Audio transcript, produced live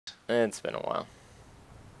It's been a while.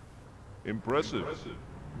 Impressive.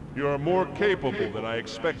 You are more capable than I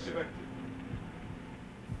expected.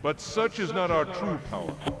 But such is not our true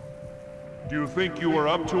power. Do you think you are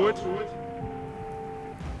up to it?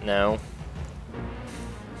 No.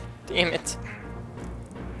 Damn it.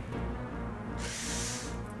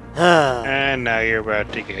 And now you're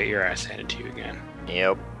about to get your ass handed to you again.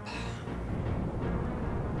 Yep.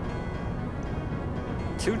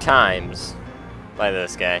 2 times by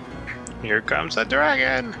this guy. Here comes the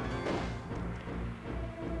dragon!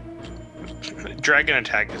 Dragon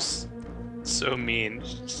attack is so mean.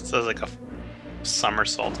 It just does like a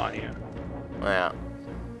somersault on you. Yeah.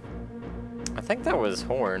 I think that was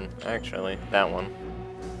Horn, actually. That one.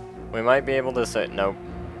 We might be able to say... Nope.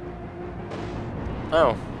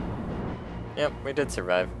 Oh. Yep, we did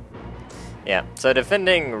survive. Yeah, so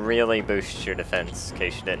defending really boosts your defense, in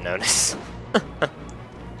case you didn't notice.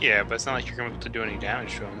 Yeah, but it's not like you're going to do any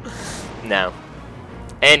damage to him. No.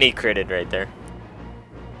 And he critted right there.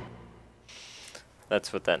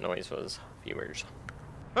 That's what that noise was, viewers.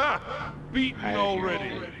 Ha! Beaten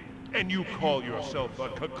already! And you call yourself a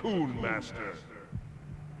Cocoon Master?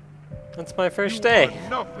 That's my first day. You are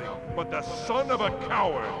nothing but the son of a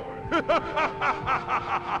coward!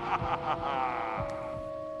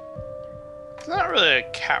 It's not really a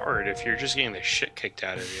coward if you're just getting the shit kicked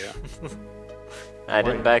out of you. I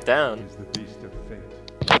didn't back down. Is the beast of fate.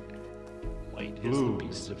 White Blue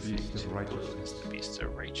is the beast of righteousness. The beast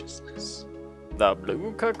of righteousness. The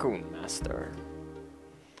Blue Cocoon Master.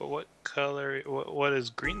 But what color? What is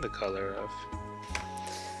green the color of?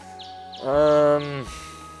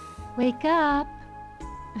 Wake up.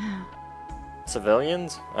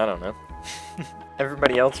 Civilians? I don't know.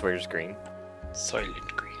 Everybody else wears green. Silent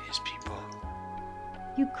green is people.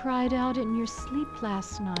 You cried out in your sleep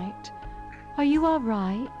last night. Are you all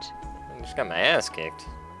right? I just got my ass kicked.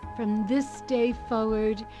 From this day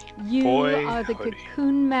forward, you Boy, are the howdy.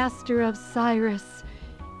 Cocoon Master of Cyrus.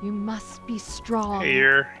 You must be strong. Hey,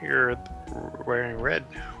 you're wearing red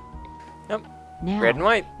now. Yep. Now, Red and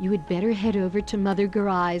white. you had better head over to Mother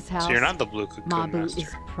Garai's house. So you're not the blue cocoon Mabu master.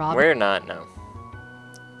 is probably... We're not, no.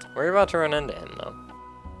 We're about to run into him, though.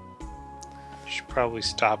 You should probably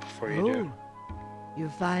stop before you do. You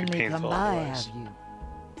finally painful come by, otherwise. have you?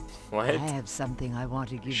 What? I have something I want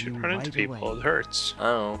to You give should you run right into people. away. It hurts.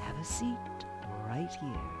 Oh. Have a seat right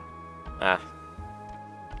here. Ah.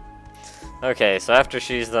 Okay, so after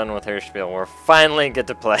she's done with her spiel, we'll finally get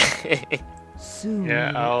to play. Soon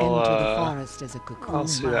Yeah, you I'll, enter the forest as a cocoon I'll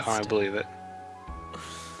see that when I master. believe it.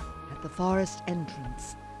 At the forest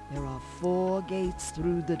entrance, there are 4 gates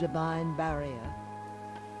through the divine barrier.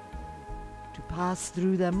 To pass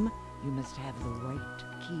through them, you must have the right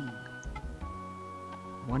key.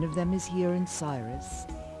 One of them is here in Cyrus.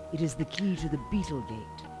 It is the key to the Beetle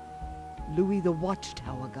Gate. Louis the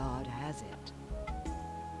Watchtower Guard has it.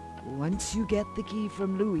 Once you get the key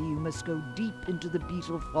from Louis, you must go deep into the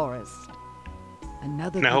Beetle Forest.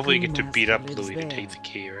 Another Now hopefully you get cocoon to beat master up lives Louis to there. take the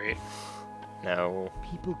key, right? No.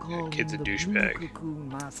 People call kid's him a the douchebag. Blue Cocoon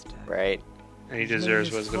Master. Right. And he His deserves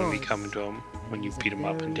name what's is going to be Horace, coming to him when you He's a beat him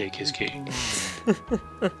up and very take his key. capable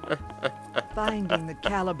man. Finding the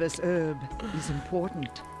calabash herb is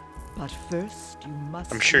important, but first you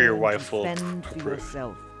must I'm sure your learn wife to will fend for approve.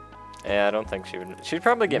 yourself. Yeah, I don't think she would. She'd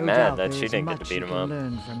probably get No mad doubt that there she is didn't get to much beat you him can up.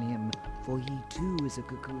 learn from him, for he too is a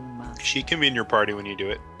cocoon master. She can be in your party when you do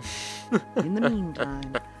it. In the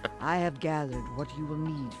meantime, I have gathered what you will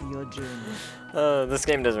need for your journey. This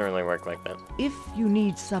game doesn't really work like that. If you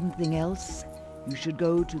need something else, you should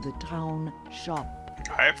go to the town shop.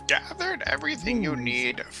 I've gathered everything you Booze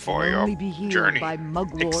need for can your only be healed journey, by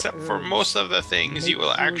mugwort except for herbs. most of the things you Make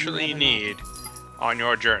will sure you actually have need on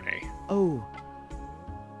your journey. Oh,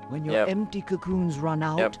 when your Yep. empty cocoons run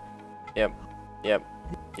out, Yep.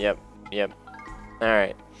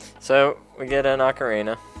 Alright. So, we get an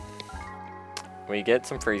ocarina. We get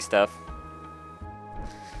some free stuff.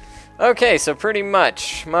 Okay, so pretty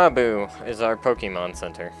much, Mabu is our Pokemon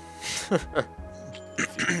Center.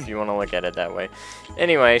 if you want to look at it that way.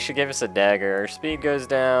 Anyway, she gave us a dagger. Our speed goes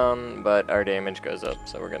down, but our damage goes up,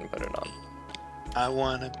 so we're going to put it on. I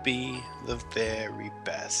wanna be the very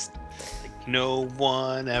best, like no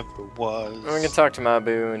one ever was. And we're going to talk to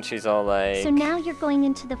Mabu, and she's all like... So now you're going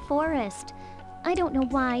into the forest. I don't know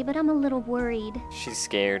why, but I'm a little worried. She's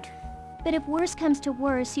scared. But if worse comes to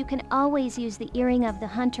worse, you can always use the earring of the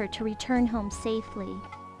hunter to return home safely.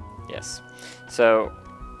 Yes. So,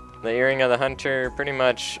 the Earring of the Hunter, pretty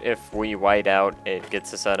much, if we white out, it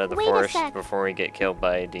gets us out of the Wait a forest sec. before we get killed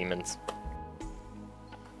by demons.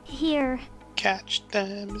 Here. catch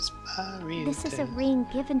them is my real This is a test. ring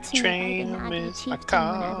given to Train me by the 'em Nagi is my chieftain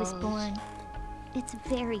when I was cause. born. It's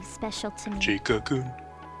very special to me. Jade Cocoon.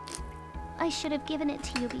 I should have given it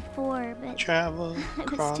to you before, but Travel I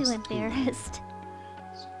was across too the embarrassed.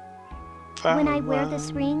 far When I wear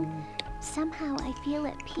this world. ring, somehow I feel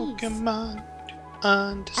at peace. Pokemon I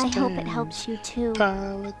understand. hope it helps you too.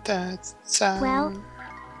 Power that's sound. Well,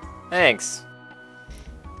 Thanks.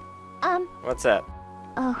 What's up?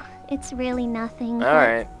 oh, it's really nothing. but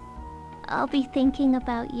Alright. I'll be thinking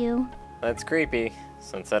about you. That's creepy,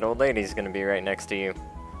 since that old lady's gonna be right next to you.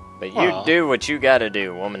 But you Well. do what you gotta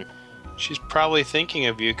do, woman. She's probably thinking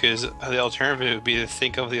of you because the alternative would be to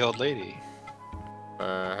think of the old lady.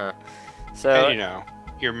 Uh-huh. So, And you know,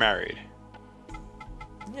 you're married.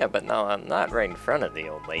 yeah, but no, I'm not right in front of the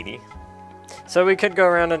old lady. So we could go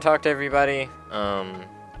around and talk to everybody.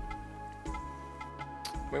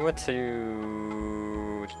 We went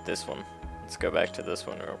to this one. Let's go back to this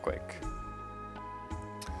one real quick.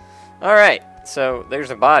 Alright, so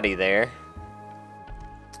there's a body there.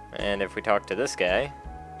 And if we talk to this guy...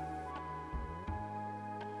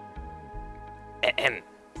 Ahem.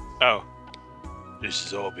 Oh. This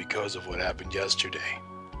is all because of what happened yesterday.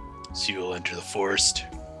 So you'll enter the forest.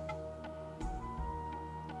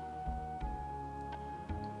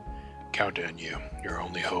 Count on you. Your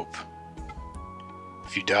only hope.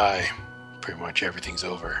 If you die, pretty much everything's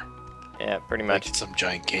over. Yeah, pretty Like much. it's some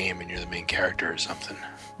giant game and you're the main character or something.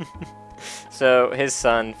 So his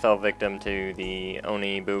son fell victim to the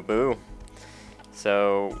Oni Boo Boo.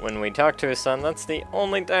 So when we talk to his son, that's the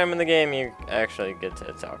only time in the game you actually get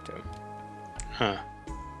to talk to him. Huh.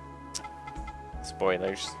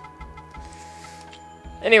 Spoilers.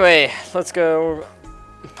 Anyway, let's go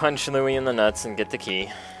punch Louie in the nuts and get the key.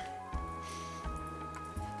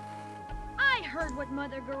 I heard what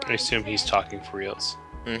Mother Garage I assume he's said, talking for reals.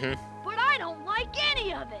 Mm-hmm. but I don't like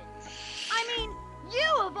any of it. I mean,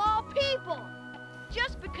 you of all people.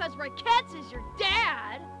 Just because Ragnatz is your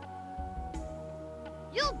dad,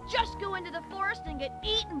 you'll just go into the forest and get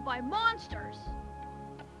eaten by monsters.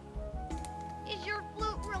 Is your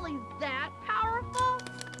flute really that powerful?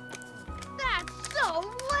 That's so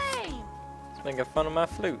lame! He's making fun of my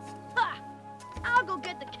flute. Ha! I'll go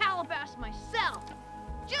get the calabash myself.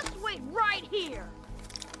 Just wait right here.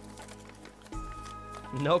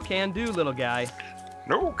 No can do, little guy.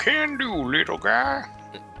 No can do, little guy.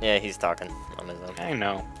 Yeah, he's talking on his own. I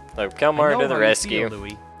know. So I Kelmar know to the how you rescue. feel,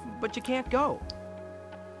 Louis, but you can't go.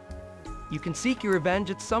 You can seek your revenge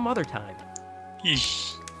at some other time.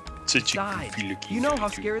 Yeesh. Such a Besides, goofy looking you know how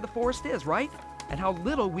creature. scary the forest is, right? And how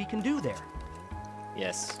little we can do there.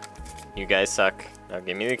 Yes. You guys suck. Now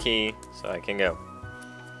give me the key so I can go.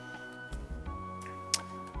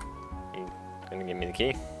 You gonna give me the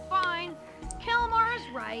key? Fine. Kelmar is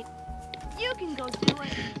right. You can go do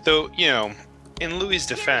it. Though, you know, in Louis' Here's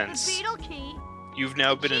defense, the beetle key. you've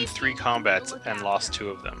now been in 3 combats and lost 2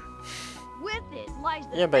 of them. With it lies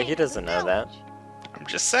the Yeah, but fate he of the doesn't know that. village. I'm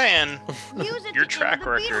just saying, Use it your to track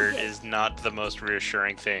enter the beetle record gate. is not the most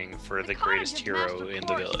reassuring thing for the greatest cottage of hero Master in the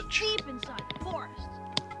Forest is village. Deep inside the forest.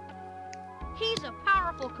 He's a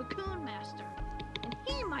powerful cocoon master, and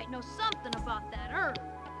he might know something about that herb.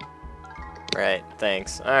 Right,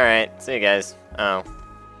 thanks. Alright, see you guys. Oh.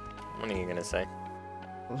 What are you gonna say?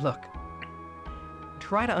 Look,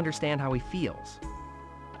 try to understand how he feels.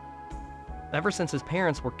 Ever since his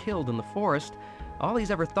parents were killed in the forest, all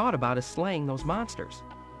he's ever thought about is slaying those monsters.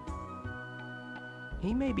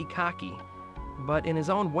 He may be cocky, but in his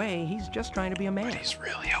own way, he's just trying to be a man. But he's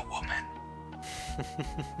really a woman.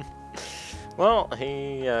 Well,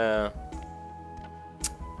 he,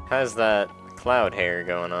 has that cloud hair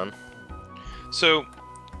going on. So,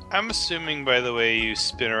 I'm assuming by the way you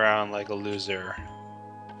spin around like a loser,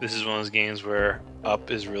 this is one of those games where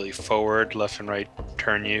up is really forward, left and right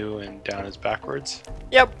turn you, and down is backwards.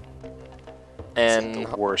 Yep. It's And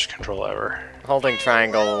like the worst control ever. holding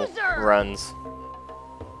triangle loser! runs.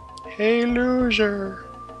 Hey, loser!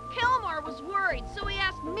 Kelmar was worried, so he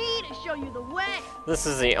asked me to show you the way. This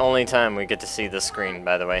is the only time we get to see the screen,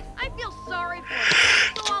 by the way. I feel sorry for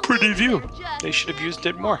you, so I'll Pretty leave you view. there just They should have in used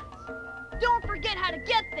case it more. once. Don't forget how to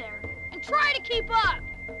get there, and try to keep up.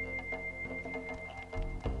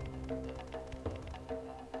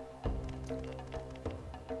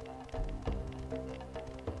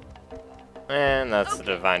 And that's the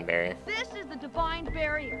Okay. divine barrier. This is the divine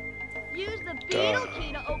barrier. Use the beetle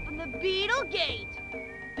key to open the beetle gate.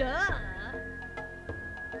 Duh.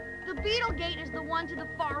 The beetle gate is the one to the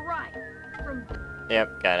far right. From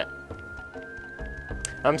Yep, got it.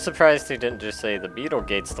 I'm surprised he didn't just say the beetle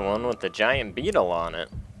gate's the one with the giant beetle on it.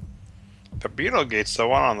 The beetle gate's the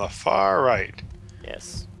one on the far right.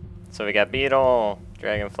 Yes. So we got beetle,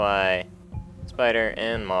 dragonfly, spider,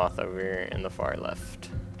 and moth over in the far left.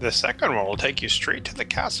 The second one will take you straight to the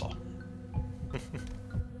castle.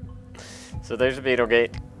 So there's a beetle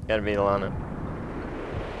gate. Got a beetle on it.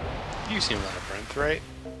 You've seen Labyrinth, right?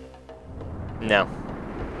 No.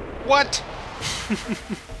 What? I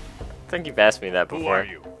think you've asked me that Who before. are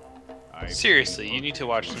you? Seriously, you need to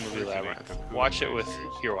watch the movie Labyrinth. Watch it with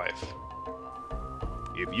your wife.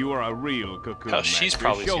 If you are a real cocoon Hell, she's master,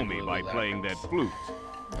 probably show seen me the by movie playing that flute.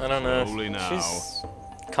 I don't know. Slowly now. She's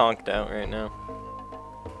conked out right now.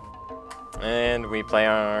 And we play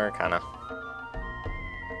our Arcana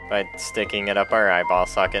by sticking it up our eyeball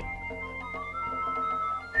socket.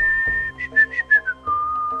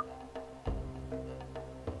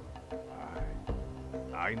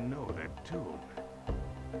 I know that tune.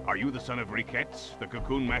 Are you the son of Ragnatz, the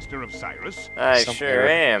cocoon master of Cyrus? I Somewhere- sure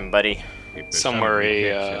am, buddy. If the son of Somewhere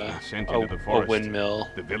Ragnatz has been sent into the a forest, windmill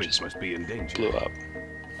the village must be in danger. blew up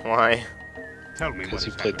Why? Tell me what because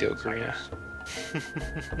he has played the happened, ocarina.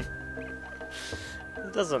 Cyrus.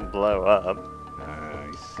 It doesn't blow up.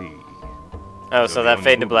 I see. Oh, So so the that only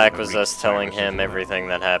fade to movement black that was reached us telling Cyrus is him love. everything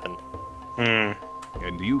that happened. Hmm.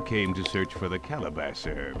 And you came to search for the calabash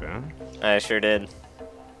herb, huh? I sure did.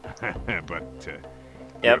 But,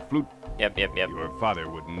 Yep. your flute, Yep. your father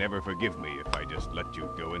would never forgive me if I just let you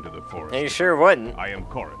go into the forest. You sure wouldn't. I am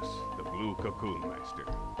Chorus, the Blue Cocoon Master.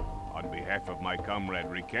 On behalf of my comrade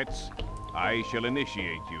Ragnatz, I shall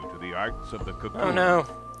initiate you to the arts of the cocoon. Oh no.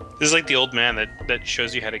 This is like the old man that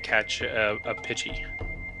shows you how to catch a pitchy.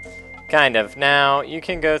 Kind of. Now, you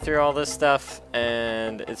can go through all this stuff,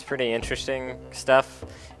 and it's pretty interesting stuff.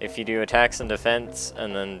 If you do attacks and defense,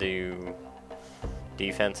 and then do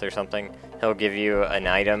defense or something, he'll give you an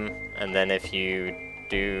item, and then if you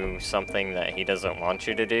do something that he doesn't want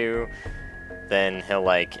you to do, then he'll,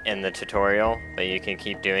 like, end the tutorial, but you can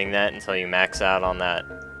keep doing that until you max out on that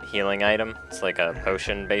healing item. It's like a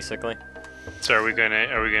potion, basically. So are we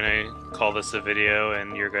gonna call this a video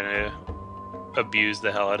and you're gonna abuse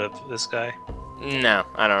the hell out of this guy? No,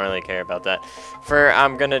 I don't really care about that.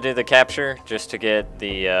 I'm gonna do the capture just to get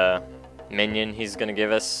the minion he's gonna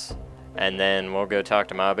give us, and then we'll go talk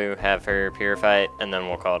to Mabu, have her purify it, and then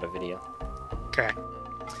we'll call it a video. Okay.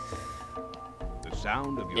 The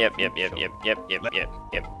sound of your Yep. flute shall-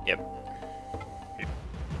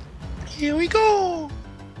 Here we go.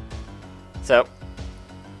 So,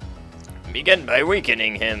 begin by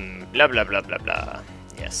weakening him. Blah blah blah blah blah.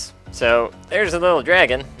 Yes. So there's a little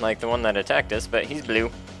dragon, like the one that attacked us, but he's blue.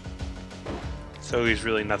 So he's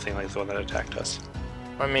really nothing like the one that attacked us.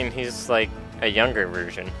 I mean, he's like a younger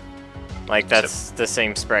version. Like that's the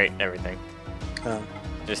same sprite and everything.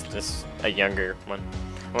 Just a younger one.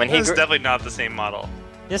 When he It's definitely not the same model.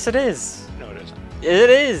 Yes, it is. No, it isn't. It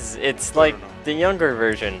is. It's like no. the younger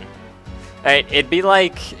version. Alright, it'd be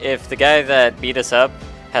like if the guy that beat us up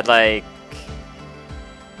had like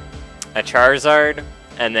a Charizard,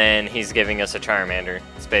 and then he's giving us a Charmander.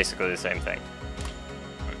 It's basically the same thing.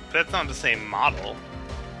 That's not the same model.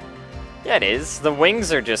 Yeah, it is. The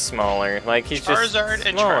wings are just smaller. Like he's just Charizard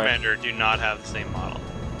and smaller. Charmander do not have the same model.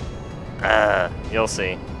 You'll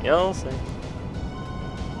see. You'll see.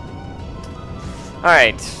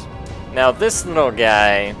 Alright. Now this little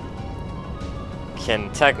guy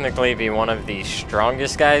can technically be one of the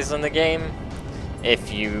strongest guys in the game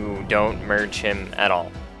if you don't merge him at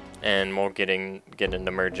all. And we'll get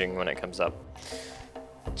into merging when it comes up.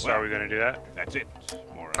 So are we gonna do that? That's it.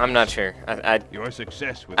 More or I'm not less. sure. Your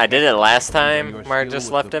success with I did it last time your where I skill just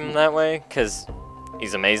with left the him flute. that way, because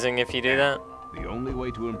he's amazing if you do that. The only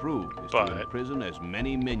way to improve is But- to imprison as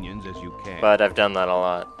many minions as you can. But I've done that a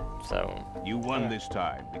lot, so you won this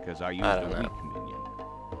time because I used I a don't weak know.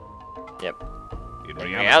 minion. yep. In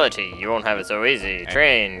In reality, you won't have it so easy.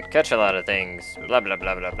 Train, catch a lot of things, blah blah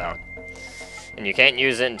blah blah blah. And you can't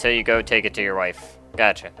use it until you go take it to your wife.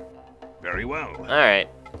 Gotcha. Very well. Alright,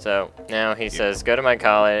 so now he says go to my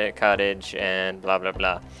cottage and blah blah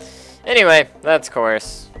blah. Anyway, that's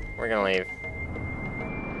chorus. We're gonna leave.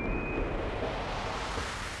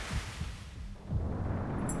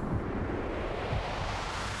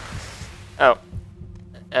 Oh.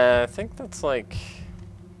 I think that's like...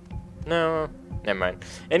 No, never mind.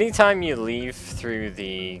 Anytime you leave through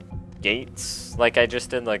the gates, like I just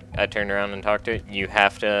did, like I turned around and talked to it, you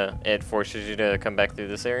have to, it forces you to come back through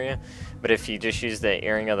this area. But if you just use the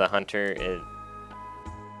earring of the hunter, it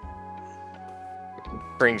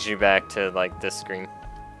brings you back to like this screen.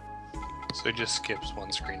 So it just skips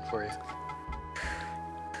one screen for you.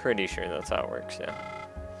 Pretty sure that's how it works, yeah.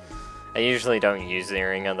 I usually don't use the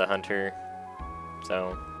earring of the hunter,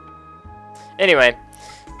 so Anyway,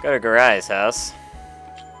 go to Garai's house.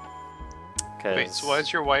 Wait, so why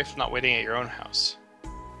is your wife not waiting at your own house?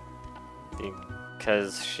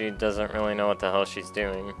 Because she doesn't really know what the hell she's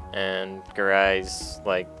doing, and Garai's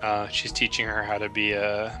like... she's teaching her how to be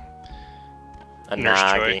a nurse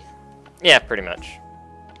Nagi. joy. Yeah, pretty much.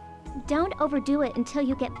 Don't overdo it until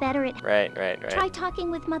you get better at... Right. Try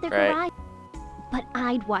talking with Mother Right. Garai. But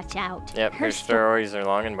I'd watch out. Yep, Her her stories are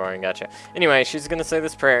long and boring, gotcha. Anyway, she's gonna say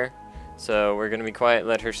this prayer, so we're gonna be quiet,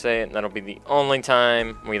 let her say it, and that'll be the only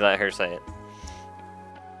time we let her say it.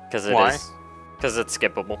 Why? Because it's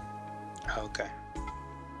skippable. Okay.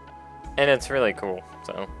 And it's really cool,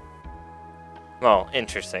 so... Well,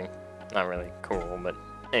 interesting. Not really cool, but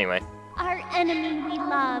anyway. Our enemy we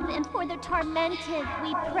love, and for the tormented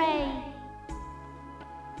we pray.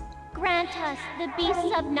 Grant us, the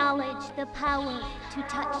beasts of knowledge, the power to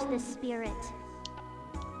touch the spirit.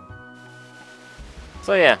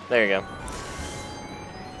 So yeah, there you go.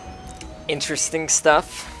 Interesting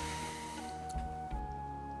stuff.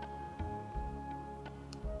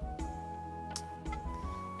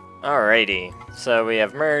 Alrighty, so we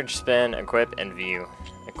have merge, spin, equip, and view.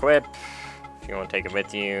 Equip, if you want to take it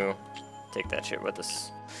with you, take that shit with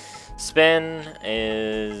us. Spin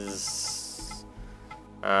is...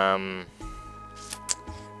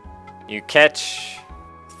 you catch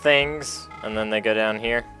things, and then they go down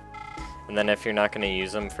here. And then if you're not going to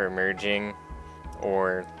use them for merging,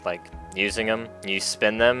 or like using them, you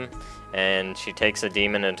spin them, and she takes a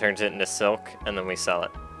demon and turns it into silk, and then we sell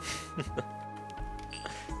it.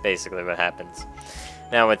 Basically what happens.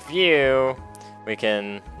 Now with view, we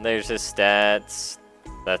can, there's his stats,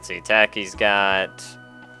 that's the attack he's got,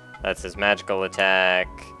 that's his magical attack,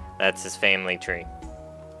 that's his family tree.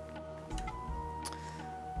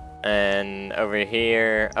 And over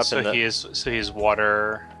here, up in the... So he's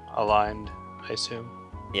water aligned, I assume?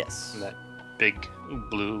 Yes. And that big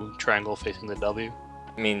blue triangle facing the W?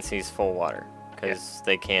 Means he's full water. Because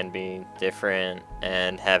they can be different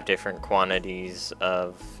and have different quantities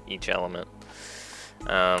of each element.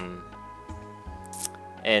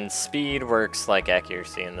 And speed works like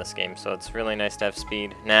accuracy in this game, so it's really nice to have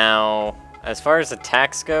speed. Now, as far as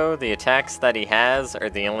attacks go, the attacks that he has are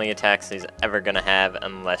the only attacks he's ever going to have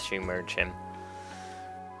unless you merge him.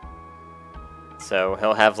 So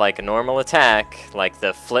he'll have like a normal attack, like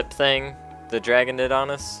the flip thing the dragon did on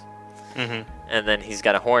us. Mm-hmm. And then he's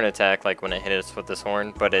got a horn attack, like when it hit us with this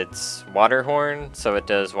horn, but it's water horn, so it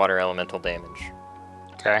does water elemental damage.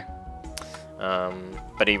 Okay.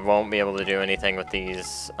 But he won't be able to do anything with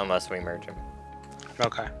these unless we merge him.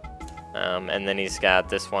 Okay. And then he's got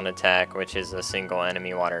this one attack, which is a single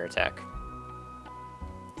enemy water attack.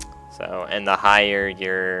 So, and the higher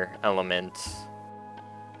your element,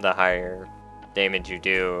 the higher damage you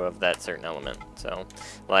do of that certain element. So,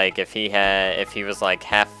 like if he was like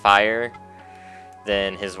half fire,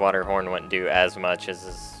 then his water horn wouldn't do as much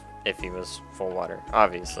as if he was full water,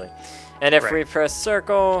 obviously. And if we press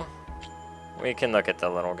circle, we can look at the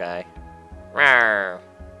little guy. Rawr.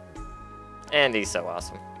 And he's so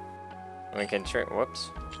awesome. We can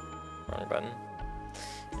whoops, wrong button.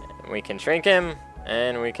 We can shrink him,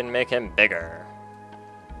 and we can make him bigger.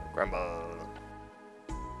 Grumble.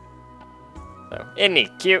 So, isn't he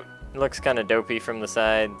cute? Looks kind of dopey from the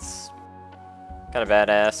sides. Kind of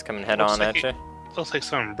badass, coming head on at you. Looks like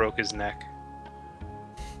someone broke his neck.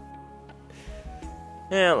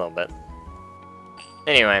 Yeah, a little bit.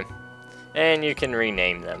 Anyway, and you can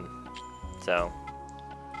rename them. So.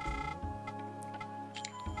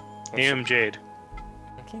 Name him Jade.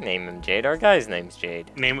 I can name him Jade. Our guy's name's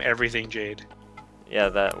Jade. Name everything Jade. Yeah,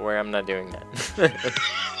 where I'm not doing that.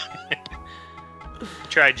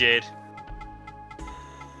 Try Jade.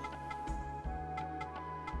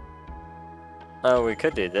 Oh, we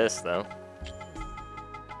could do this though.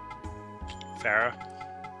 Farah.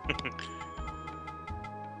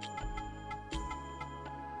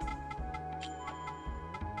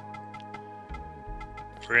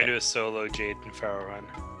 We're gonna do a solo Jade and Farah run.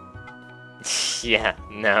 Yeah,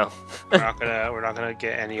 no. we're not gonna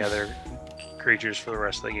get any other creatures for the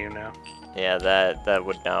rest of the game now. Yeah, that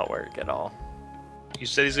would not work at all. You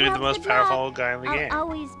said he's gonna be the most powerful guy in the game.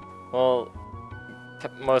 Always. Well,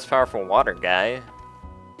 most powerful water guy.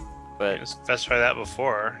 But you specified that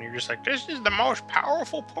before, and you're just like, this is the most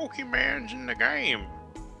powerful Pokemons in the game.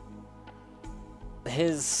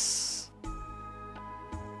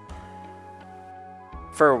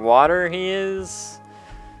 For water he is,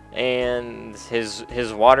 and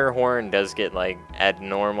his water horn does get like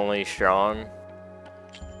abnormally strong,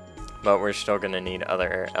 but we're still gonna need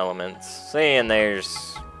other elements. See, and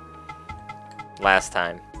there's last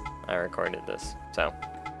time I recorded this, so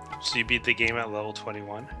So you beat the game at level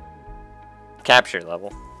 21? Capture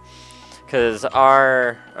level. Because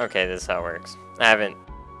our... Okay, this is how it works. I haven't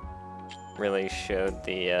really showed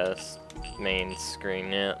the main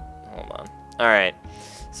screen yet. Hold on. Alright,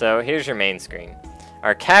 so here's your main screen.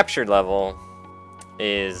 Our captured level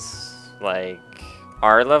is like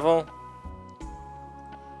our level.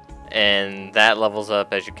 And that levels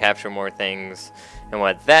up as you capture more things. And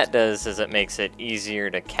what that does is it makes it easier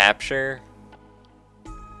to capture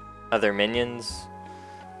other minions.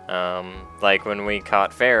 Like when we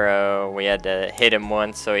caught Pharaoh, we had to hit him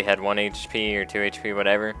once so he had 1 HP or 2 HP,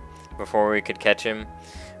 whatever, before we could catch him.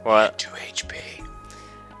 Well, 2 HP.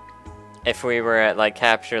 If we were at like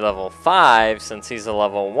capture level 5, since he's a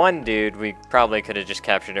level 1 dude, we probably could have just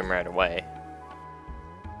captured him right away.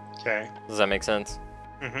 Okay. Does that make sense?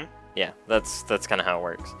 Mm-hmm. Yeah, that's kind of how it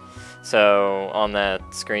works. So on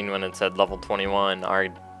that screen when it said level 21, our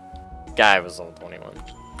guy was level 21.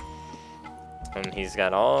 And he's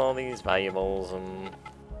got all these valuables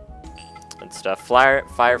and stuff.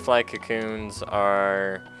 Firefly cocoons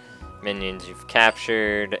are minions you've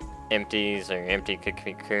captured. Empties or empty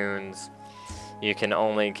cocoons. You can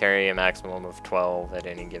only carry a maximum of 12 at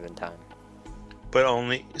any given time. But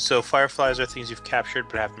only... So fireflies are things you've captured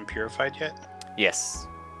but haven't purified yet? Yes.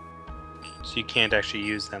 So you can't actually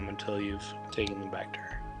use them until you've taken them back to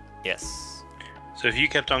her. Yes. So if you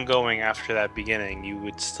kept on going after that beginning, you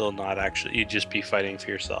would still not actually... You'd just be fighting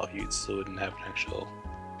for yourself. You still wouldn't have an actual...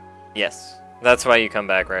 Yes. That's why you come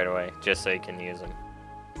back right away, just so you can use them.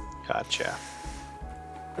 Gotcha.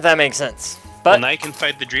 That makes sense. Well, But now you can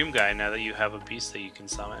fight the dream guy now that you have a beast that you can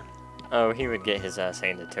summon. oh, he would get his ass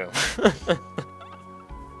handed to him.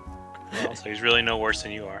 Well, so he's really no worse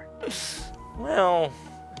than you are. Well,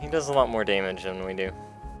 he does a lot more damage than we do.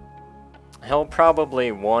 He'll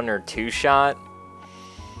probably 1 or 2 shot.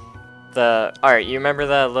 Alright, you remember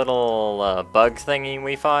that little bug thingy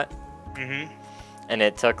we fought? Mm-hmm. And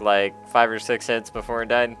it took like 5 or 6 hits before it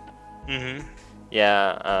died? Mm-hmm.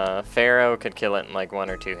 Yeah, Pharaoh could kill it in like 1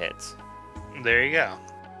 or 2 hits. There you go.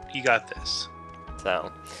 You got this.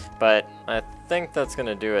 So, but I think that's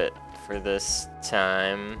gonna do it for this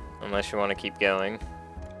time, unless you want to keep going.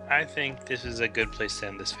 I think this is a good place to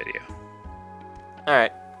end this video.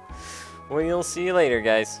 Alright. We'll see you later,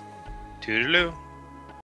 guys. Toodaloo.